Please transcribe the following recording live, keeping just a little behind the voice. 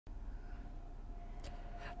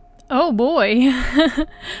Oh boy.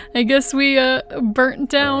 I guess we burnt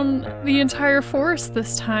down the entire forest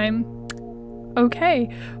this time. Okay,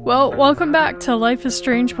 well, welcome back to Life is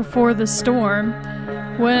Strange Before the Storm.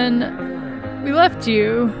 When we left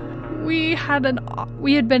you, we had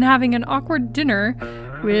been having an awkward dinner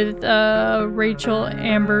with Rachel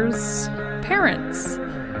Amber's parents.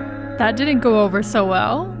 That didn't go over so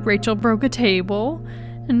well. Rachel broke a table,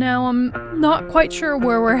 and now I'm not quite sure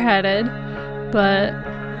where we're headed, but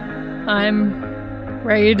I'm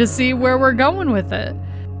ready to see where we're going with it.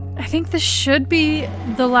 I think this should be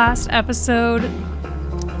the last episode.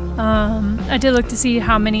 I did look to see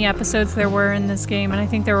how many episodes there were in this game, and I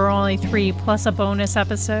think there were only 3 plus a bonus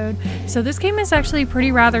episode. So this game is actually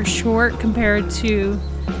pretty rather short compared to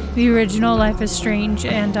the original Life is Strange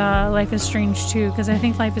and Life is Strange 2, because I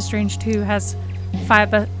think Life is Strange 2 has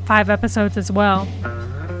 5 episodes as well.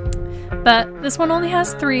 But this one only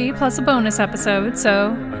has 3 plus a bonus episode,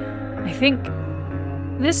 so I think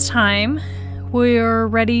this time we're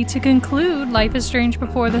ready to conclude Life is Strange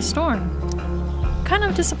Before the Storm. Kind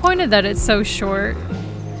of disappointed that it's so short,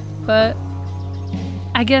 but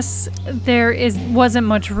I guess there wasn't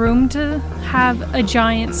much room to have a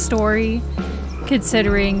giant story,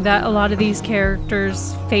 considering that a lot of these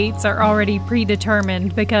characters' fates are already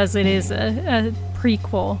predetermined because it is a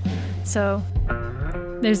prequel. So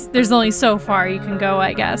there's only so far you can go,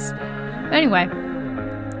 I guess. Anyway,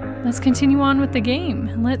 let's continue on with the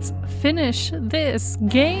game. Let's finish this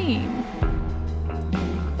game.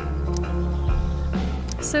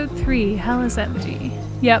 Episode 3, Hell is Empty.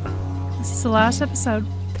 Yep, this is the last episode.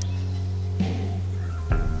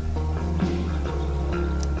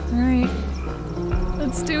 Alright,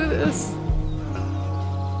 let's do this.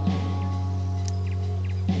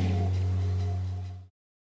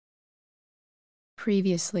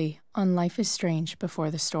 Previously on Life is Strange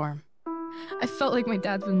Before the Storm. I felt like my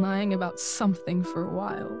dad's been lying about something for a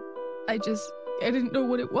while. I didn't know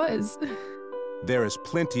what it was. There is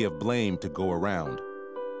plenty of blame to go around.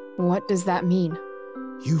 What does that mean?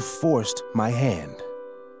 You forced my hand.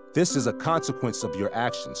 This is a consequence of your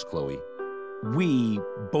actions, Chloe. We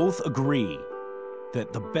both agree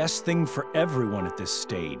that the best thing for everyone at this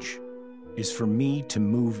stage is for me to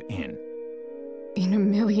move in. In a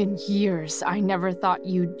million years, I never thought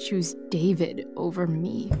you'd choose David over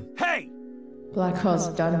me. Hey! Blackwell's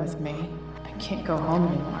done with me. I can't go home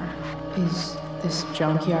anymore. Is this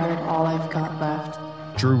junkyard all I've got left?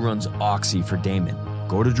 Drew runs Oxy for Damon.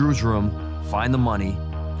 Go to Drew's room, find the money,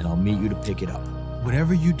 and I'll meet you to pick it up.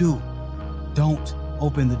 Whatever you do, don't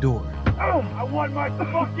open the door. Oh, I want my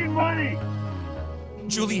fucking money!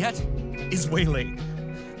 Juliet is waylaid.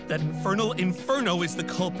 That infernal Inferno is the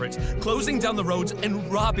culprit, closing down the roads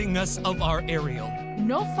and robbing us of our aerial.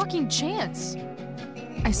 No fucking chance.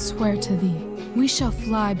 I swear to thee, we shall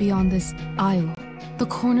fly beyond this isle. The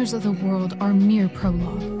corners of the world are mere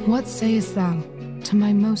prologue. What sayest thou to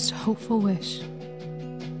my most hopeful wish?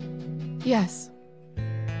 Yes.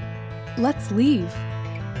 Let's leave.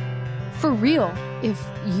 For real. If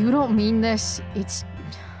you don't mean this, it's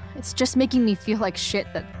just making me feel like shit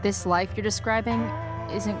that this life you're describing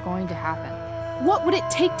isn't going to happen. What would it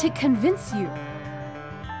take to convince you?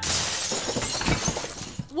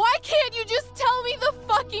 Why can't you just tell me the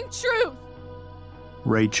fucking truth?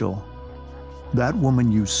 Rachel, that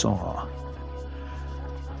woman you saw,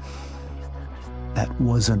 that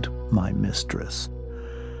wasn't my mistress.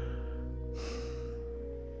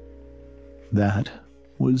 That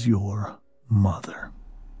was your mother.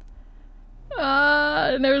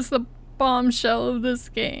 And there's the bombshell of this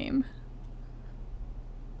game.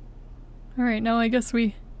 Alright, now I guess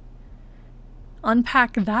we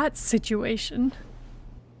unpack that situation.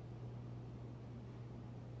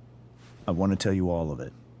 I want to tell you all of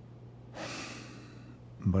it.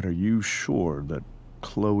 But are you sure that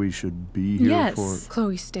Chloe should be here for... Yes,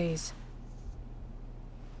 Chloe stays.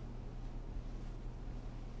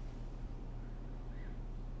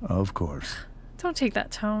 Of course. Don't take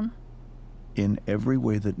that tone. In every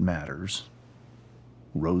way that matters,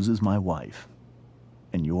 Rose is my wife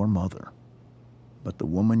and your mother. But the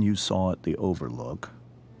woman you saw at the Overlook,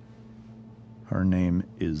 her name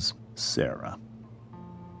is Sarah,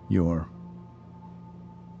 your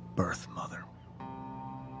birth mother.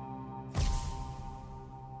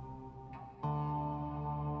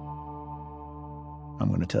 I'm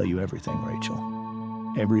going to tell you everything, Rachel.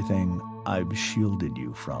 Everything I've shielded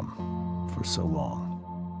you from for so long.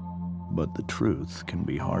 But the truth can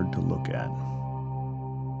be hard to look at.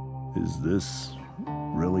 Is this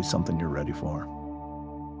really something you're ready for?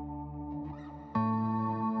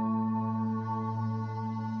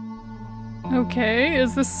 Okay,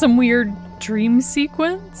 is this some weird dream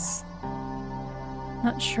sequence?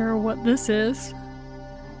 Not sure what this is.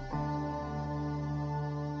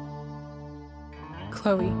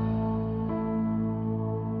 Chloe.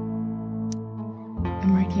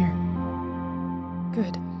 I'm right here.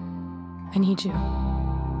 Good. I need you.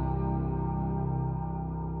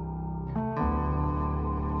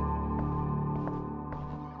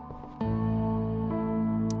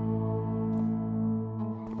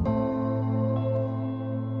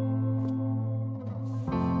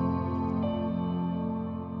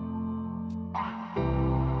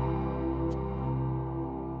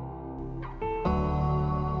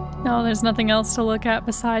 No, there's nothing else to look at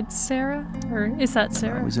besides Sarah? Or is that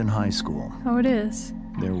Sarah? I was in high school. Oh, it is.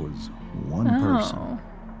 There was one person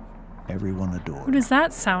everyone adored. Who does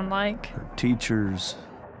that sound like? Her teachers,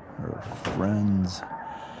 her friends.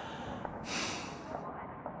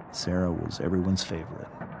 Sarah was everyone's favorite.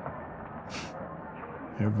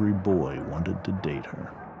 Every boy wanted to date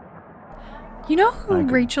her. You know who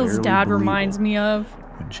Rachel's dad reminds me of?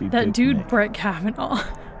 That dude, me. Brett Kavanaugh.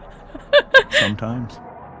 Sometimes,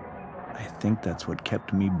 I think that's what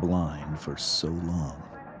kept me blind for so long.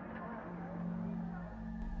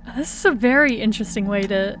 This is a very interesting way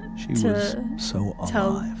to was so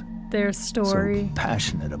tell alive, their story. so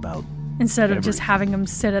passionate about instead of everything. just having them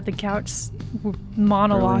sit at the couch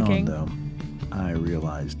monologuing. Early on, though, I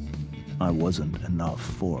realized I wasn't enough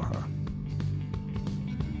for her.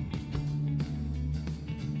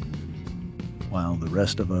 While the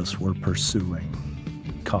rest of us were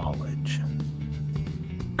pursuing college,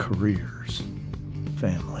 careers,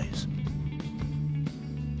 families,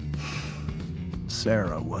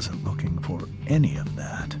 Sarah wasn't looking for any of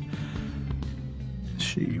that.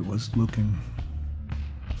 She was looking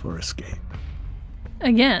for escape.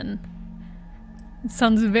 Again, it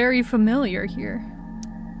sounds very familiar here.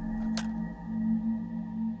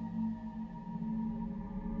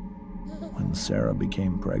 When Sarah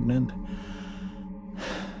became pregnant,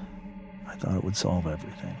 I thought it would solve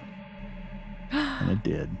everything. And it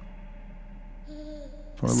did.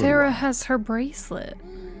 For a little Sarah while. has her bracelet.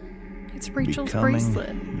 It's Rachel's Becoming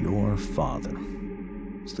bracelet. your father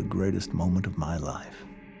was the greatest moment of my life.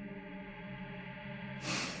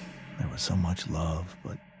 There was so much love,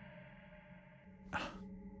 but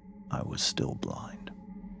I was still blind.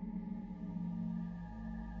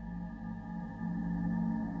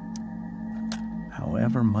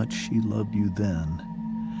 However much she loved you then,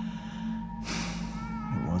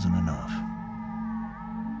 it wasn't enough.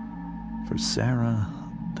 For Sarah,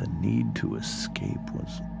 the need to escape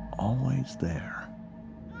was always there.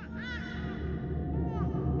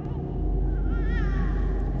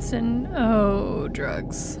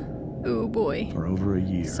 Drugs. Oh boy. For over a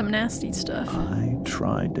year, Some nasty stuff. I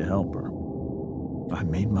tried to help her. I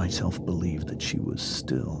made myself believe that she was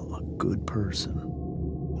still a good person.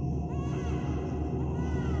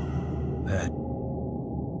 That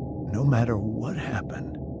no matter what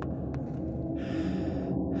happened,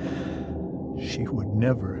 she would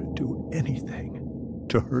never do anything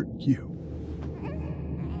to hurt you.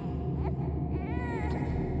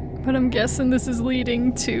 But I'm guessing this is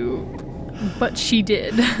leading to... But she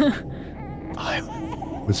did. I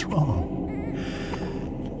was wrong.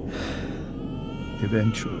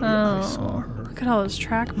 Eventually, I saw her Look at all those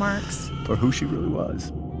track marks. for who she really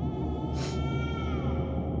was.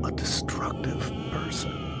 A destructive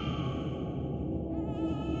person.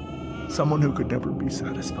 Someone who could never be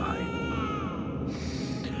satisfied.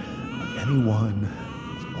 By anyone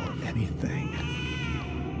or anything.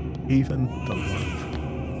 Even the love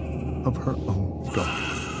of her own daughter.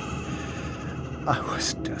 I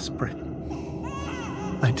was desperate.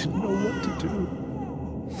 I didn't know what to do.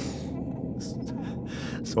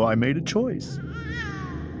 So I made a choice.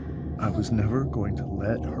 I was never going to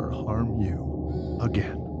let her harm you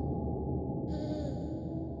again.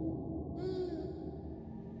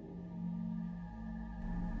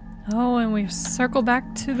 Oh, and we circle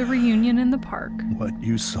back to the reunion in the park. What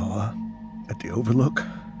you saw at the Overlook,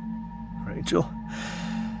 Rachel,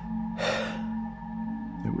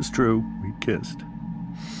 it was true. We kissed.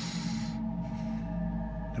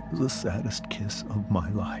 It was the saddest kiss of my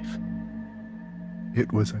life.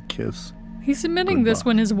 It was a kiss. He's admitting this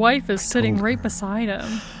when his wife is sitting told right her beside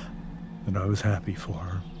him. And I was happy for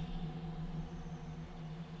her.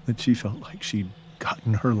 That she felt like she'd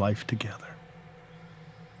gotten her life together.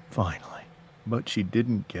 Finally. But she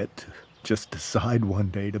didn't get to just decide one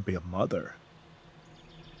day to be a mother.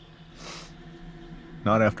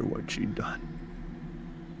 Not after what she'd done.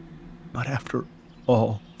 Not after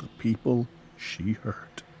all the people she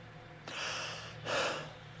hurt.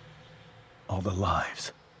 All the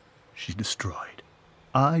lives she destroyed.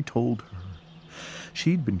 I told her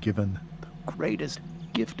she'd been given the greatest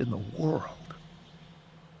gift in the world.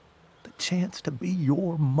 The chance to be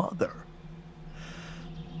your mother.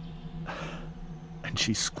 And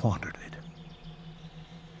she squandered it.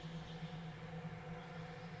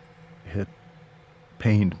 It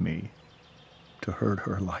pained me to hurt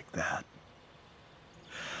her like that.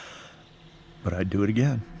 But I'd do it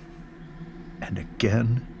again, and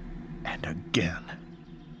again, and again,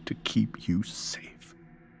 to keep you safe.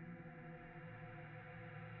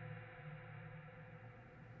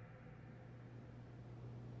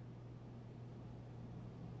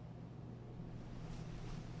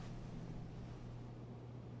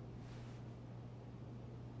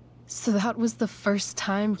 So that was the first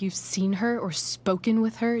time you've seen her or spoken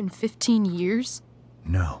with her in 15 years?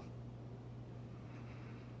 No.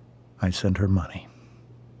 I sent her money.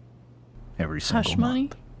 Every single Hush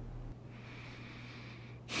month.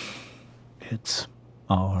 money? It's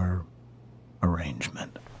our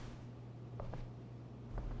arrangement.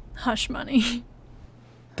 Hush money.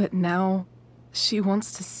 But now she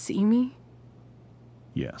wants to see me?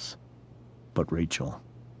 Yes. But Rachel,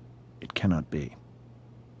 it cannot be.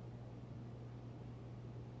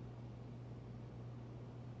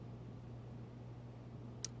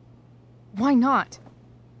 Why not?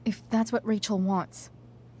 If that's what Rachel wants.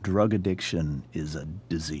 Drug addiction is a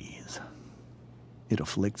disease. It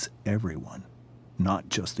afflicts everyone, not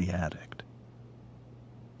just the addict.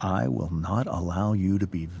 I will not allow you to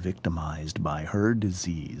be victimized by her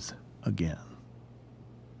disease again.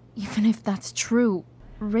 Even if that's true,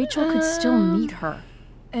 Rachel could still meet her.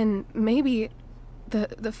 And maybe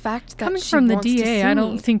the fact that Coming she from the wants to see DA, I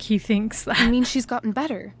don't me think he thinks that. means she's gotten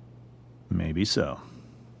better. Maybe so.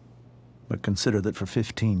 But consider that for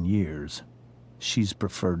 15 years, she's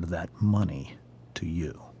preferred that money to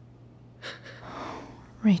you.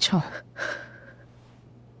 Rachel.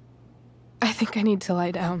 I think I need to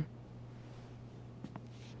lie down.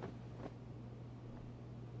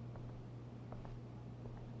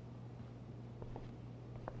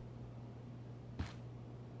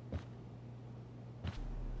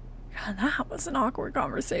 God, that was an awkward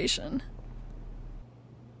conversation.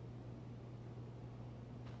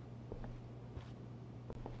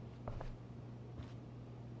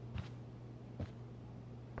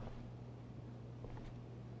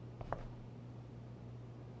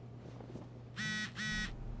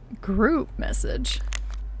 Group message.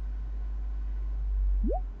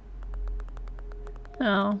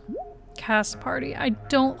 Oh, cast party. I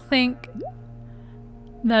don't think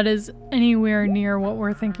that is anywhere near what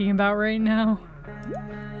we're thinking about right now.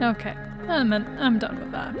 Okay, I'm done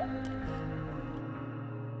with that.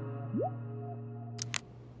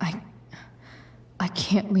 I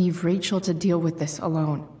can't leave Rachel to deal with this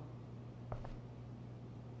alone.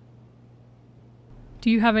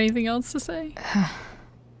 Do you have anything else to say?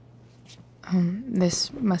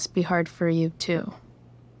 This must be hard for you too,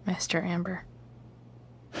 Mr. Amber.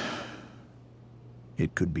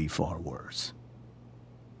 It could be far worse.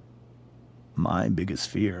 My biggest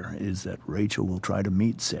fear is that Rachel will try to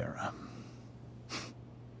meet Sarah.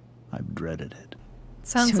 I've dreaded it.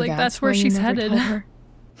 Sounds So like that's where why you she's never headed. told her?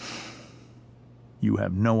 You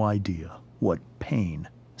have no idea what pain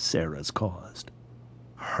Sarah's caused.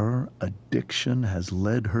 Her addiction has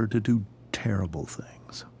led her to do terrible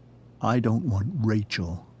things. I don't want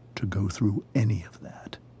Rachel to go through any of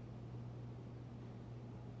that.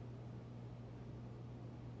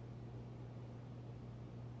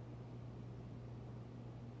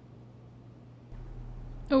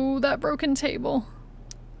 Oh, that broken table.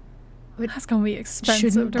 That's gonna be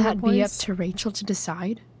expensive Shouldn't to that replace. be up to Rachel to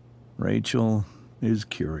decide? Rachel is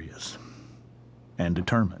curious and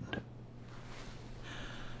determined.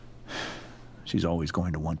 She's always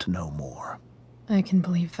going to want to know more. I can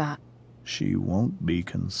believe that. She won't be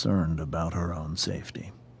concerned about her own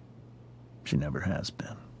safety. She never has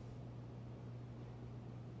been.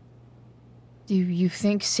 Do you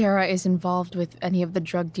think Sarah is involved with any of the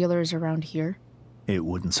drug dealers around here? It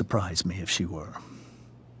wouldn't surprise me if she were.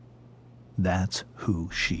 That's who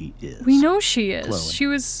she is. We know she is. Chloe, She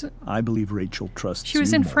was I believe Rachel trusts she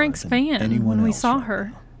was you in more Frank's than van anyone when we else saw right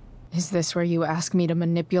her. now. Is this where you ask me to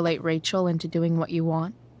manipulate Rachel into doing what you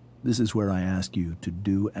want? This is where I ask you to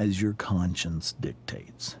do as your conscience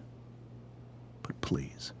dictates. But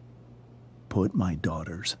please, put my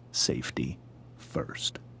daughter's safety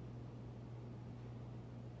first.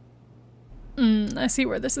 I see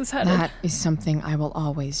where this is headed. That is something I will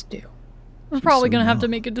always do. We're probably so gonna have to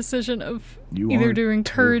young. make a decision of You either are to too.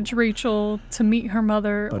 encourage Rachel to meet her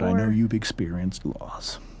mother But or I know you've experienced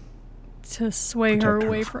loss. to sway her Protect her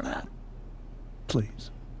away from from it. that.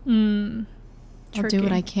 Please. I'll do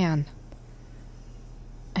what I can.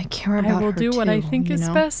 I care about her I will do what I think is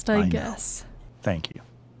best, I know. guess. Thank you.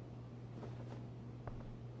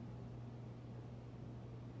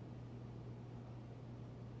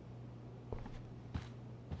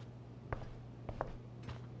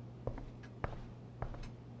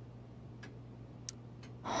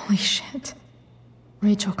 Holy shit.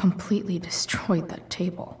 Rachel completely destroyed that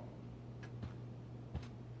table.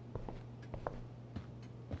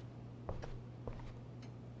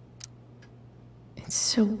 It's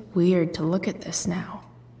so weird to look at this now.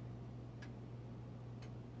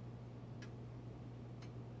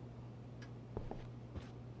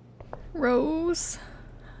 Rose.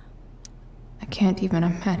 I can't even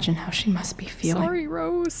imagine how she must be feeling. Sorry,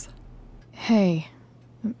 Rose. Hey,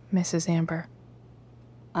 Mrs. Amber.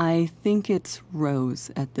 I think it's Rose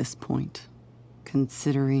at this point,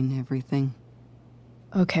 considering everything.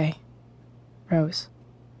 Okay, Rose.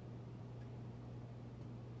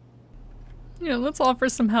 Yeah, let's offer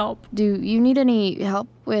some help. Do you need any help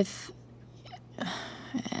with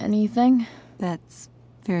anything? That's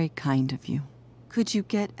very kind of you. Could you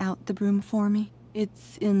get out the broom for me?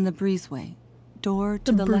 It's in the breezeway. Door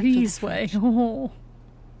to the left of the breezeway. fridge. Oh.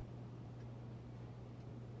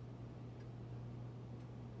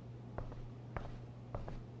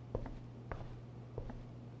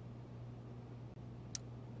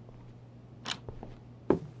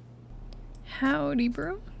 Howdy,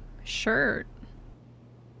 bro. Shirt.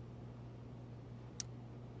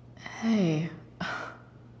 Hey,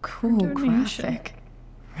 cool Donation. graphic.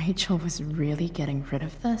 Rachel was really getting rid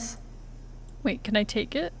of this? Wait, can I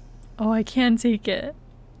take it? Oh, I can take it.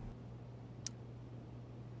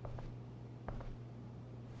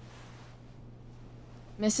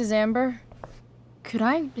 Mrs. Amber, could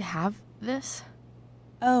I have this?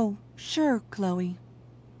 Oh, sure, Chloe.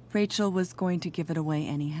 Rachel was going to give it away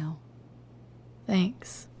anyhow.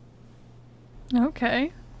 Thanks.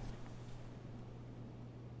 Okay.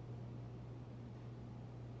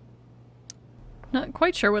 Not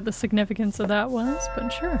quite sure what the significance of that was, but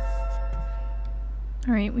sure.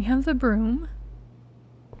 Alright, we have the broom.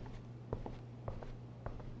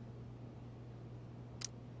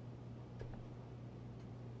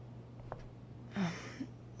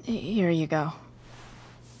 Here you go.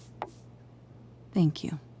 Thank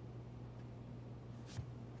you.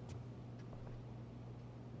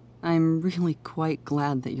 I'm really quite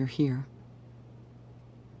glad that you're here.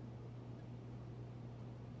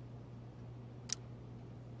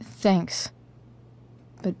 Thanks.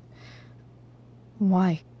 But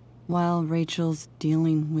why? While Rachel's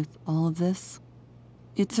dealing with all of this,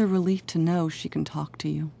 it's a relief to know she can talk to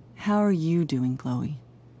you. How are you doing, Chloe?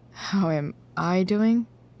 How am I doing?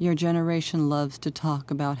 Your generation loves to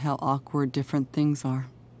talk about how awkward different things are.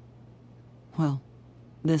 Well,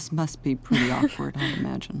 this must be pretty awkward, I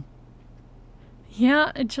imagine.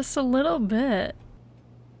 Yeah, just a little bit.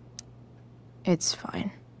 It's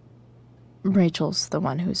fine. Rachel's the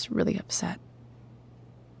one who's really upset.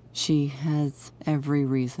 She has every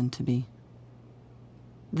reason to be.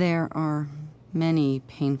 There are many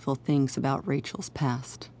painful things about Rachel's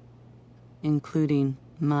past, including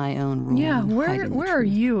my own role. Yeah, in hiding the where are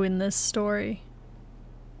truth. you in this story?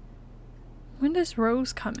 When does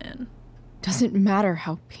Rose come in? Doesn't matter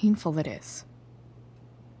how painful it is.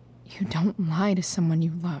 You don't lie to someone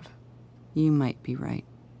you love. You might be right,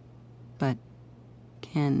 but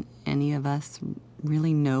can any of us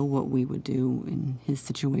really know what we would do in his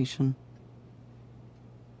situation?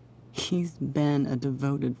 He's been a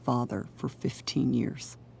devoted father for 15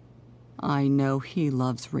 years. I know he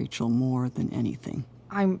loves Rachel more than anything.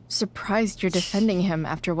 I'm surprised you're defending him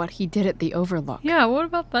after what he did at the Overlook. Yeah, what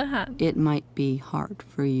about that? It might be hard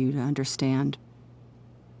for you to understand,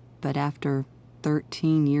 but after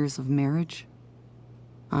 13 years of marriage,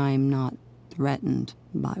 I'm not threatened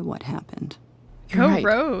by what happened. You're right.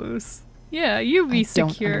 Rose. Yeah, you be I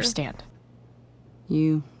secure. don't understand.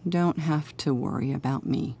 You don't have to worry about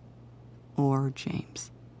me or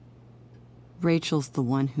James. Rachel's the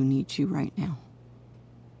one who needs you right now.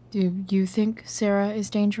 Do you think Sarah is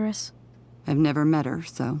dangerous? I've never met her,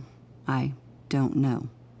 so I don't know.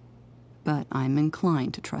 But I'm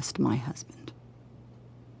inclined to trust my husband.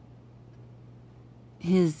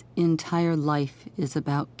 His entire life is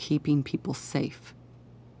about keeping people safe.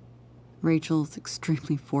 Rachel's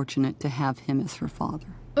extremely fortunate to have him as her father.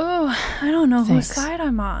 Oh, I don't know whose Thanks. side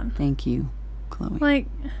I'm on. Thank you, Chloe. Like,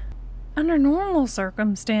 under normal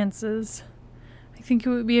circumstances, I think it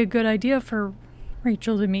would be a good idea for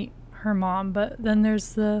Rachel to meet her mom, but then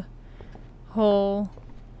there's the whole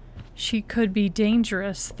she could be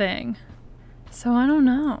dangerous thing. So I don't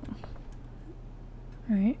know.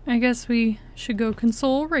 Alright, I guess we should go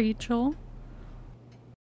console Rachel.